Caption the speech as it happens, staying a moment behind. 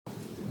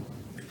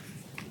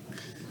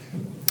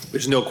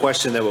There's no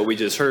question that what we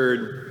just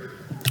heard,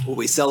 what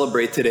we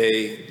celebrate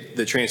today,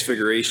 the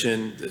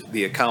Transfiguration,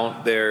 the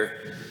account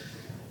there,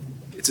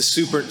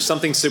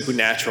 something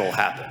supernatural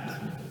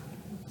happened.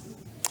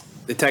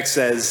 The text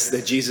says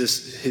that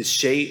Jesus,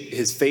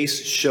 his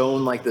face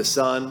shone like the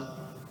sun,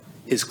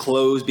 his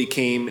clothes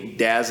became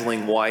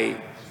dazzling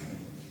white.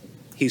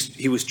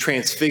 He was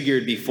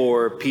transfigured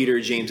before Peter,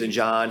 James, and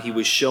John. He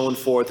was shown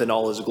forth in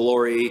all his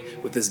glory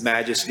with his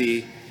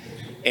majesty.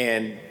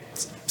 And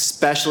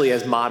especially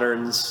as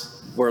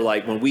moderns, we're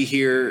like, when we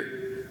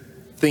hear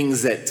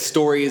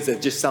stories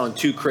that just sound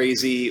too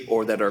crazy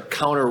or that are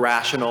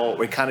counter-rational,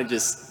 we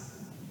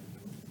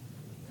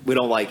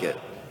don't like it.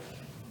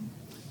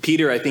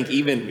 Peter, I think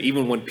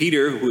even when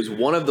Peter, who was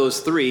one of those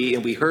three,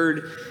 and we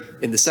heard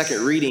in the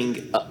second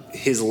reading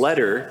his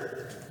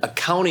letter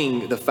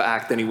accounting the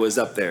fact that he was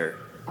up there,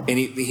 and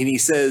he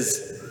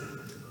says,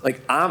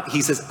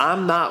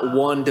 I'm not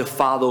one to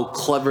follow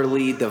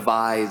cleverly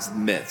devised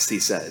myths, he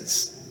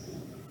says.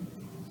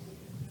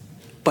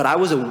 But I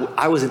was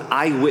an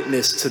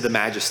eyewitness to the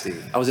majesty.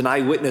 I was an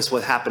eyewitness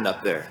what happened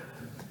up there.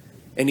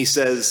 And he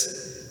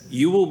says,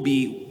 you will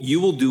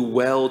do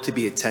well to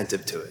be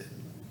attentive to it.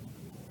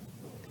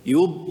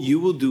 You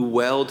will do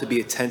well to be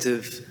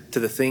attentive to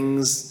the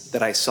things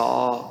that I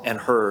saw and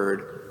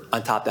heard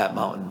on top of that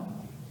mountain.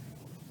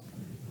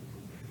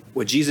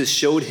 What Jesus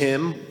showed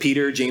him,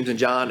 Peter, James, and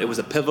John, it was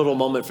a pivotal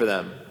moment for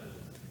them.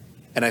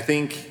 And I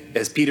think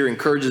as Peter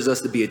encourages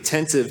us to be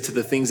attentive to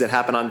the things that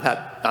happen on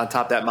top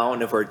of that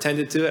mountain, if we're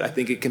attentive to it, I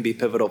think it can be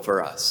pivotal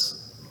for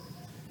us.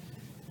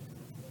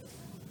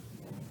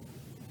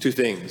 Two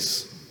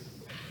things: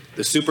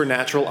 the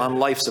supernatural on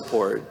life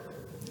support,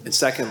 and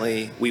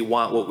secondly, we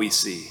want what we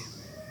see.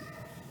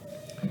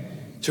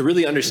 To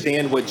really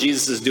understand what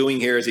Jesus is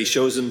doing here as he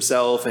shows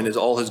himself and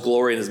all his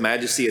glory and his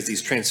majesty as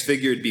he's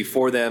transfigured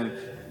before them,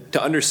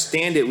 to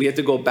understand it, we have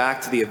to go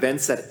back to the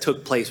events that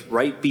took place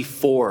right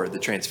before the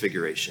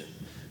Transfiguration.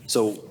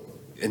 So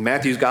in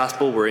Matthew's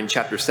gospel, we're in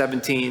chapter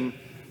 17.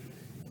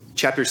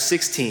 Chapter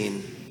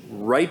 16,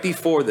 right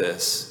before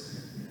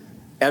this,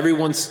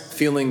 everyone's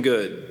feeling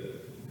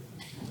good.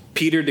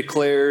 Peter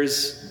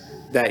declares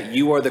that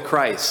you are the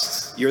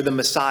Christ, you're the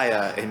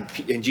Messiah,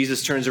 and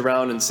Jesus turns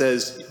around and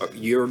says,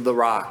 you're the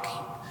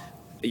rock.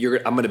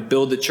 I'm going to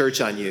build the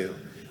church on you.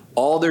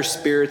 All their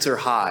spirits are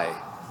high.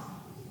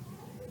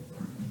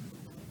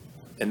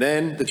 And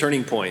then the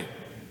turning point,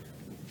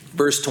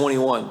 verse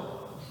 21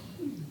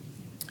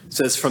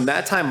 says, from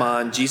that time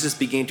on, Jesus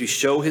began to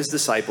show his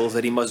disciples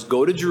that he must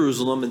go to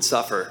Jerusalem and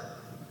suffer,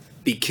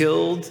 be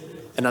killed,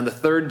 and on the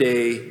third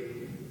day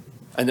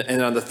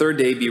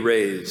be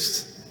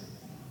raised.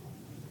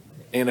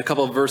 And a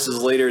couple of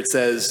verses later,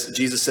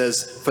 Jesus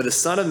says, for the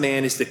Son of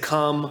Man is to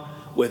come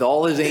with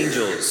all his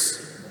angels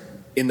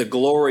in the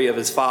glory of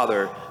his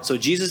Father. So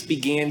Jesus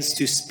begins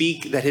to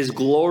speak that his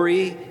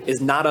glory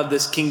is not of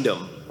this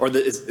kingdom, or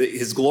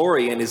his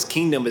glory and his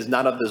kingdom is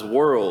not of this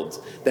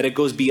world, that it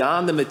goes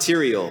beyond the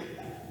material.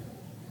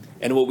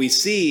 And what we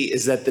see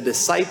is that the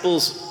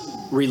disciples'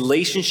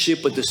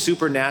 relationship with the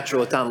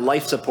supernatural, it's on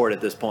life support at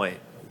this point.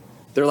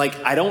 They're like,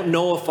 I don't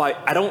know if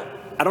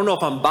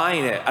I'm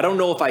buying it. I don't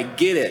know if I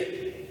get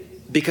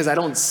it because I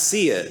don't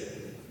see it.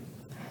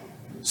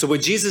 So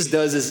what Jesus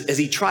does is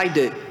he tried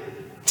to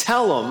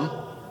tell them,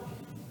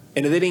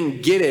 and if they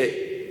didn't get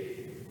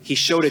it, he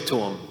showed it to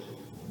them.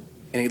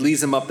 And he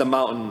leads them up the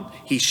mountain.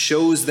 He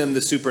shows them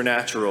the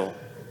supernatural.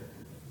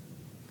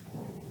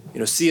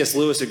 C.S.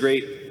 Lewis, a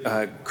great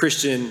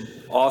Christian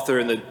author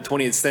in the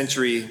 20th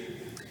century,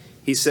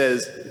 he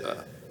says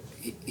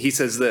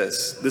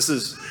this. This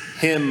is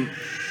him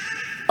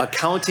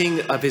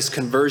accounting of his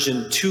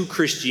conversion to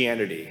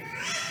Christianity.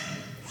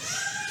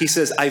 He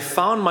says, I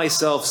found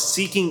myself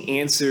seeking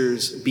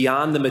answers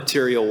beyond the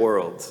material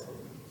world.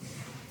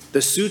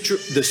 The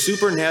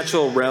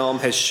supernatural realm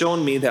has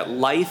shown me that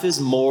life is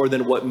more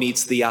than what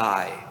meets the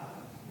eye.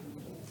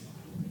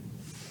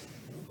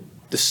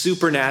 The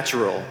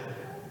supernatural.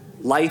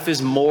 Life is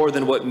more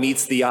than what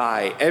meets the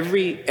eye.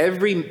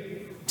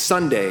 Every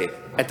Sunday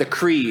at the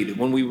Creed,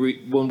 when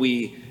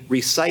we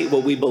recite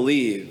what we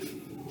believe,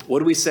 what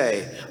do we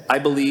say? I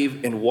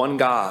believe in one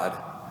God,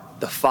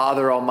 the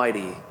Father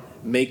Almighty,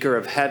 maker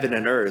of heaven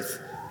and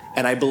earth.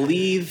 And I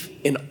believe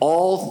in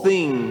all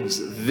things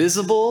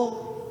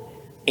visible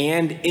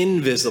and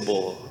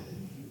invisible.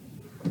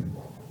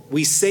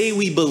 We say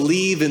we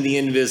believe in the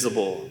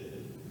invisible.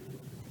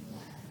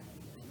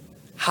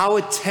 How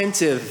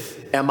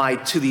attentive am I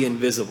to the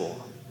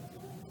invisible?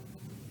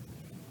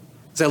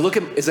 As I look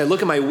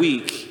at my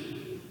week,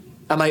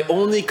 am I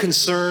only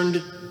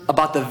concerned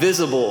about the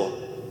visible,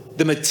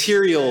 the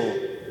material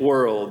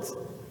world?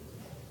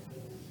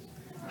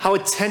 How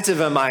attentive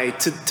am I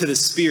to the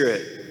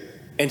Spirit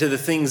and to the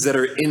things that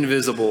are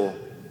invisible?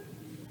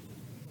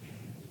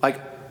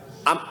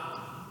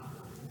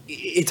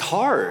 It's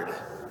hard.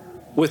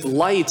 With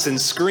lights and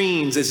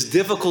screens, it's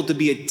difficult to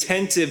be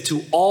attentive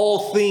to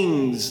all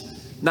things,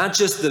 not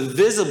just the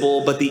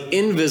visible, but the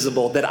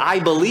invisible that I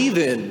believe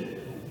in.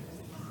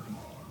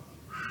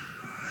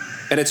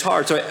 And it's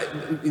hard. So,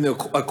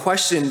 a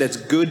question that's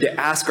good to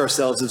ask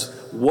ourselves is,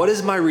 what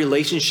is my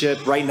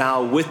relationship right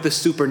now with the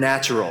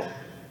supernatural?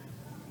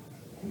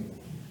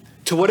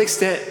 To what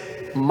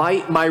extent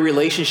might my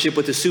relationship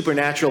with the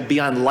supernatural be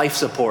on life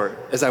support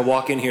as I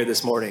walk in here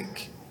this morning?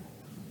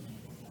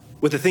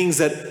 With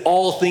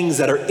all things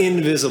that are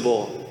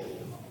invisible.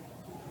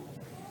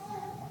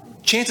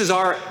 Chances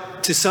are,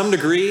 to some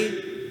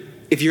degree,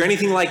 if you're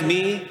anything like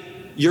me,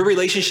 your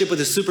relationship with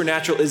the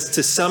supernatural is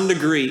to some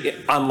degree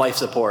on life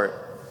support.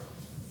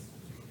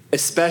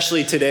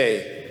 Especially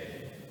today.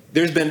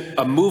 There's been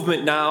a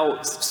movement now,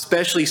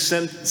 especially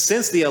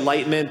since the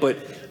Enlightenment, but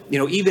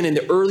even in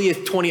the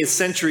earliest 20th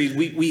century,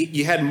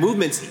 you had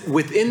movements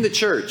within the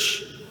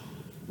church,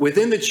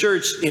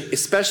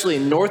 especially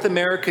in North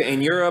America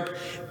and Europe,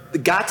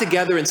 got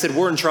together and said,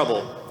 we're in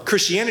trouble.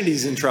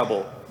 Christianity's in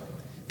trouble.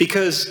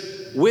 Because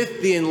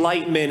with the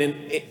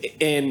Enlightenment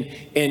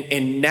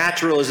and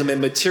naturalism and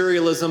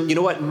materialism, you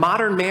know what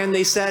modern man,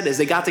 they said, as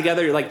they got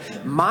together, you're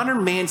like,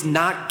 modern man's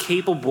not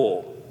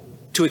capable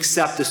to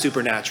accept the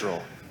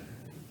supernatural.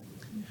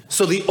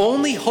 So the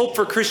only hope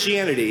for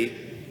Christianity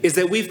is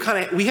that we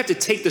have to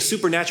take the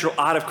supernatural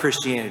out of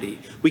Christianity.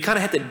 We kind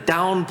of have to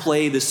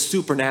downplay the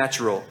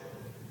supernatural.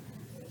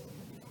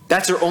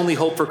 That's our only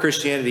hope for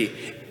Christianity.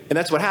 And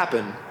that's what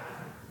happened.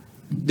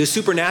 The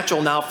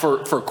supernatural now for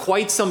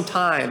quite some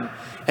time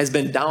has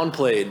been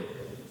downplayed.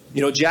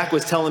 Jack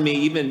was telling me,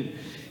 even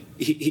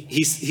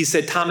he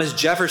said Thomas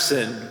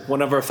Jefferson,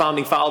 one of our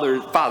founding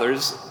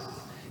fathers,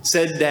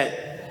 said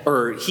that,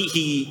 or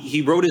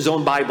he wrote his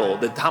own Bible,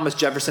 the Thomas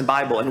Jefferson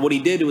Bible, and what he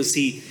did was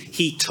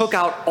he took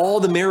out all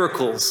the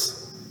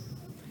miracles.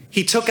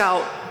 He took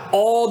out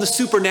all the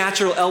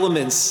supernatural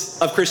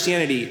elements of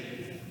Christianity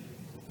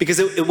because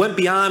it went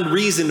beyond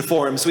reason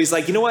for him. So he's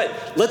like, you know what?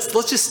 Let's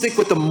just stick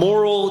with the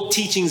moral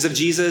teachings of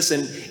Jesus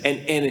and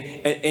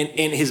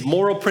his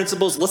moral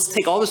principles. Let's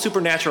take all the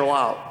supernatural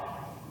out.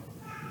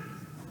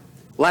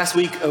 Last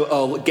week,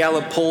 a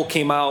Gallup poll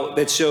came out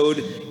that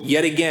showed,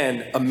 yet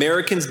again,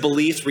 Americans'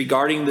 beliefs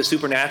regarding the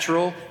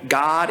supernatural,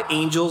 God,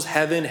 angels,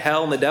 heaven,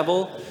 hell, and the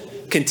devil,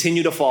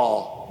 continue to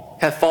fall,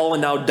 have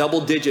fallen now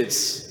double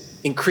digits,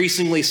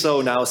 increasingly so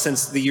now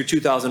since the year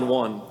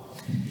 2001.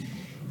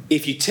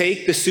 If you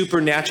take the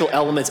supernatural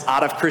elements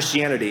out of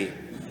Christianity,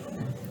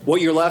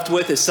 what you're left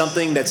with is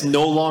something that's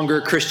no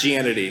longer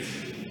Christianity.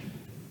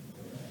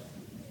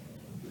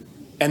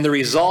 And the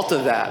result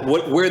of that,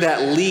 where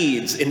that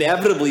leads,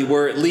 inevitably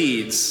where it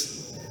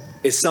leads,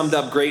 is summed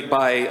up great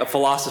by a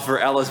philosopher,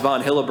 Alice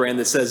von Hildebrand,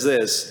 that says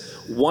this: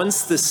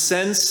 once the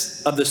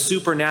sense of the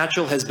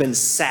supernatural has been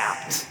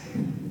sapped,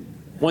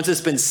 once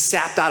it's been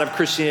sapped out of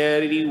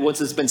Christianity,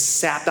 once it's been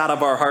sapped out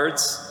of our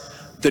hearts,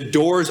 the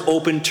door's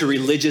open to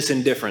religious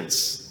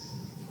indifference.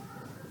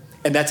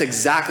 And that's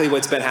exactly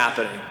what's been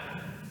happening.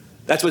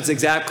 That's what's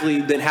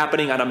exactly been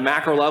happening on a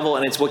macro level,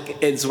 and it's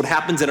what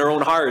happens in our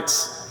own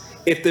hearts.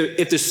 If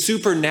the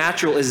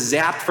supernatural is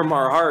zapped from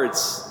our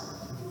hearts,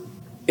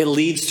 it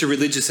leads to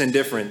religious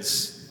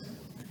indifference.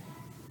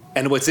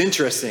 And what's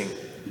interesting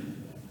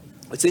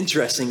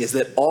is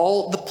that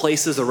all the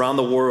places around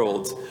the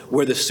world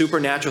where the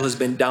supernatural has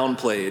been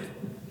downplayed,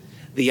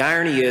 the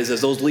irony is, as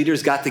those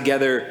leaders got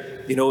together,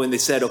 and they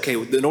said, okay,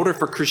 in order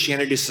for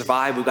Christianity to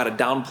survive, we've got to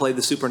downplay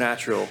the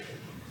supernatural.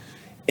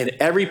 In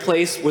every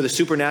place where the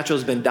supernatural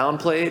has been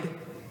downplayed,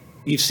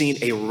 you've seen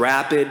a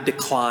rapid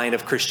decline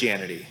of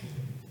Christianity.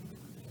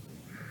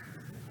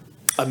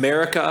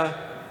 America,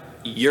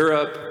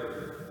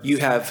 Europe, you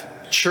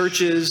have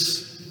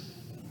churches,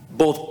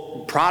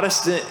 both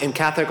Protestant and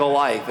Catholic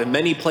alike. In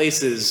many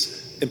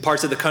places, in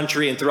parts of the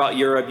country and throughout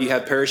Europe, you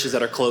have parishes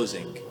that are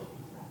closing.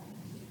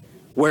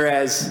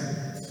 Whereas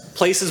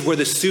places where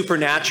the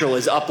supernatural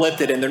is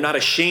uplifted and they're not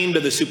ashamed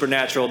of the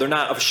supernatural, they're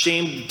not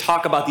ashamed to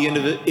talk about the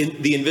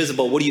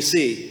invisible, what do you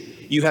see?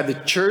 You have the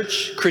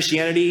church,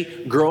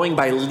 Christianity, growing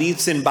by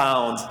leaps and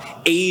bounds.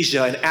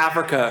 Asia and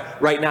Africa,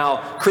 right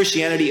now,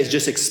 Christianity is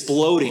just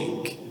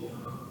exploding.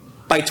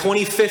 By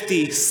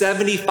 2050,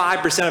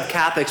 75% of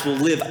Catholics will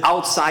live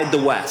outside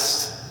the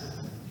West.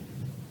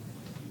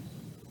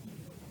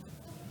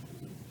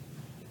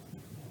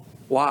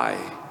 Why?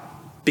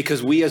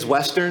 Because we as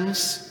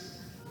Westerns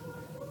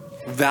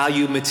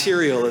value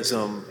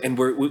materialism and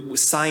we're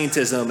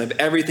scientism and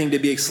everything to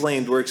be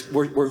explained.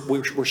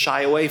 We're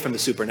shy away from the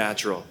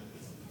supernatural.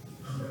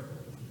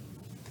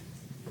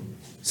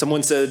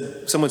 Someone said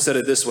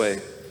it this way: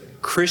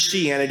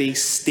 Christianity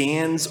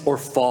stands or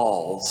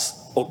falls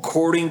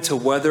according to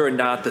whether or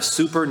not the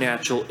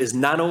supernatural is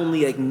not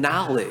only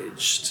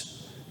acknowledged,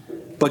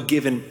 but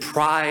given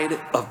pride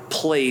of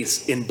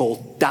place in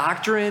both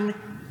doctrine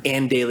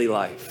and daily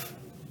life.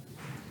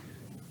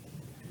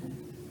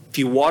 If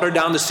you water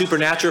down the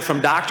supernatural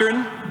from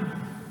doctrine,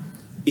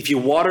 if you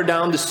water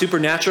down the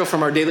supernatural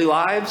from our daily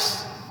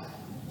lives,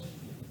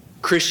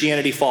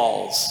 Christianity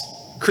falls.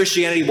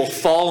 Christianity will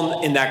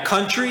fall in that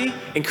country,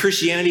 and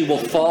Christianity will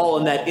fall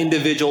in that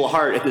individual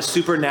heart if the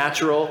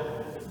supernatural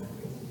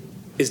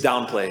is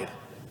downplayed.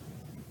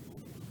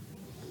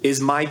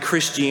 Is my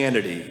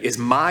Christianity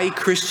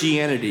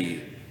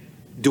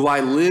Do I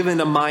live in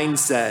a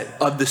mindset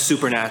of the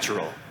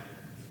supernatural,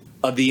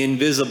 of the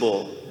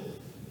invisible?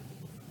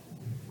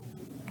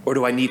 Or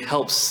do I need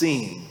help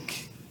seeing?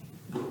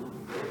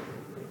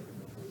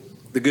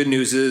 The good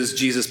news is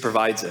Jesus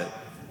provides it.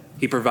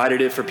 He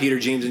provided it for Peter,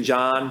 James, and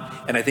John,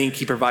 and I think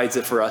he provides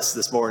it for us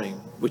this morning,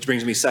 which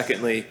brings me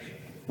secondly,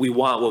 we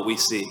want what we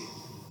see.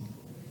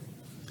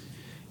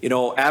 You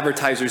know,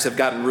 advertisers have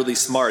gotten really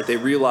smart. They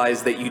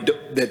realize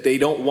that they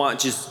don't want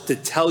just to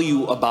tell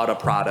you about a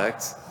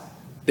product.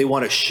 They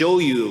want to show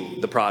you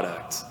the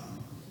product.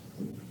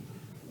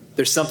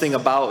 There's something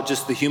about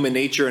just the human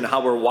nature and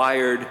how we're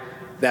wired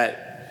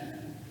that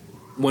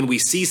when we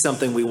see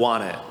something, we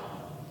want it.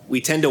 We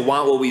tend to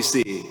want what we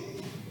see.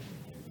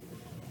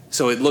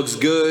 So it looks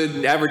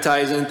good,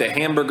 advertising, the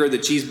hamburger, the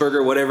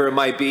cheeseburger, whatever it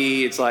might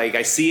be. It's like,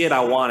 I see it,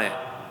 I want it.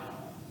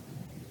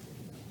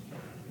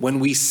 When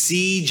we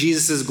see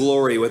Jesus'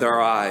 glory with our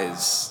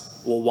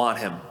eyes, we'll want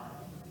him.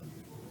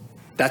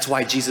 That's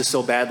why Jesus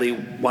so badly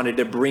wanted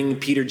to bring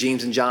Peter,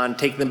 James, and John,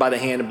 take them by the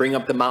hand and bring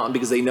up the mountain,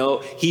 because he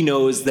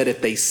knows that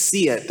if they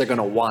see it, they're going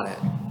to want it.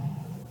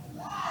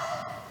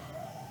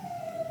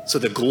 So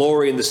the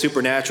glory and the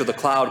supernatural, the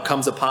cloud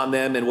comes upon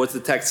them. And what's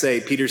the text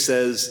say? Peter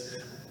says,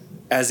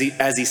 as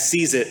he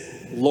sees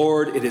it,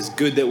 Lord, it is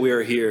good that we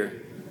are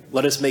here.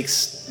 Let us make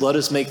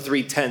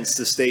 3 tents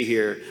to stay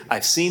here.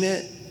 I've seen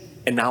it,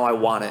 and now I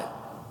want it.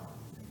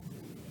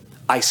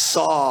 I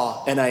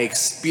saw and I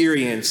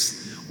experienced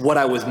what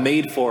I was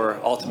made for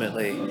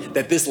ultimately,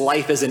 that this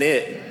life isn't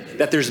it,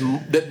 that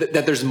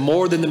there's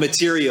more than the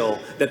material,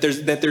 that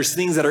there's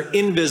things that are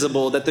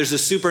invisible, that there's a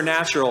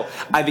supernatural.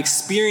 I've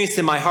experienced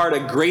in my heart a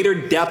greater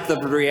depth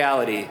of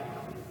reality,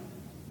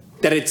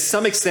 that at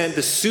some extent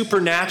the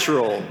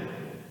supernatural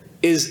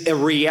is a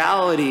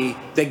reality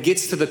that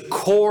gets to the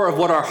core of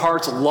what our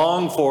hearts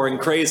long for and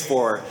crave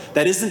for.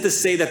 That isn't to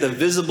say that the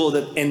visible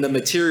and the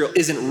material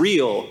isn't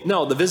real.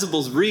 No, the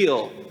visible is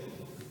real.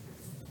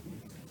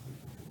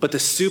 But the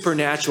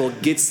supernatural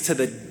gets to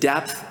the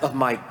depth of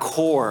my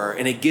core,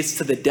 and it gets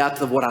to the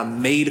depth of what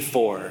I'm made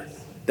for,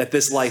 that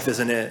this life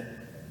isn't it,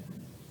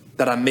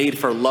 that I'm made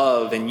for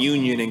love and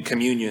union and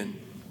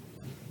communion.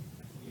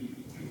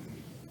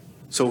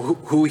 So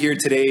who here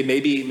today,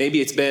 maybe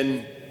we've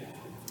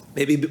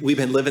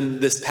been living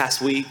this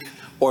past week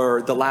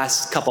or the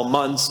last couple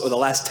months or the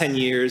last 10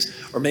 years,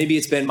 or maybe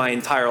it's been my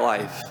entire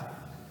life,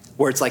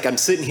 where it's like I'm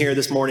sitting here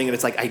this morning and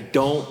it's like I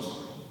don't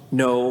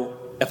know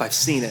if I've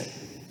seen it.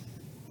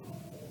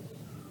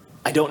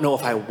 I don't know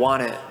if I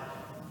want it.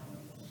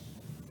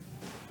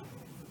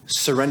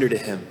 Surrender to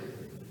him.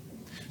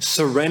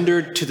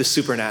 Surrender to the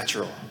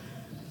supernatural.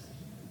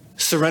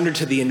 Surrender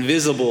to the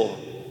invisible,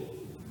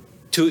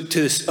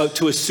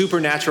 to a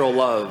supernatural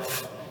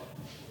love.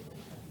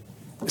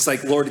 It's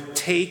like, Lord,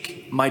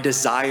 take my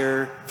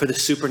desire for the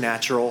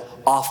supernatural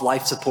off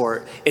life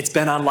support. It's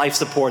been on life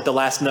support the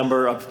last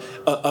number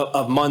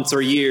of months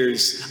or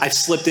years. I've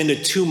slipped into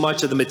too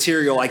much of the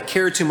material. I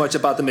care too much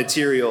about the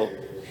material.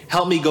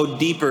 Help me go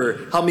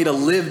deeper. Help me to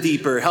live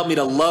deeper. Help me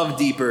to love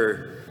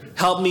deeper.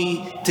 Help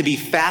me to be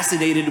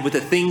fascinated with the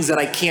things that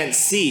I can't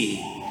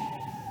see,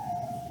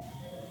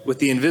 with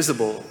the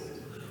invisible,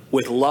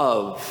 with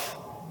love,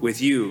 with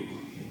you.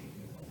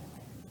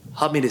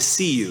 Help me to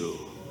see you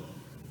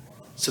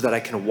so that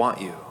I can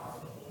want you.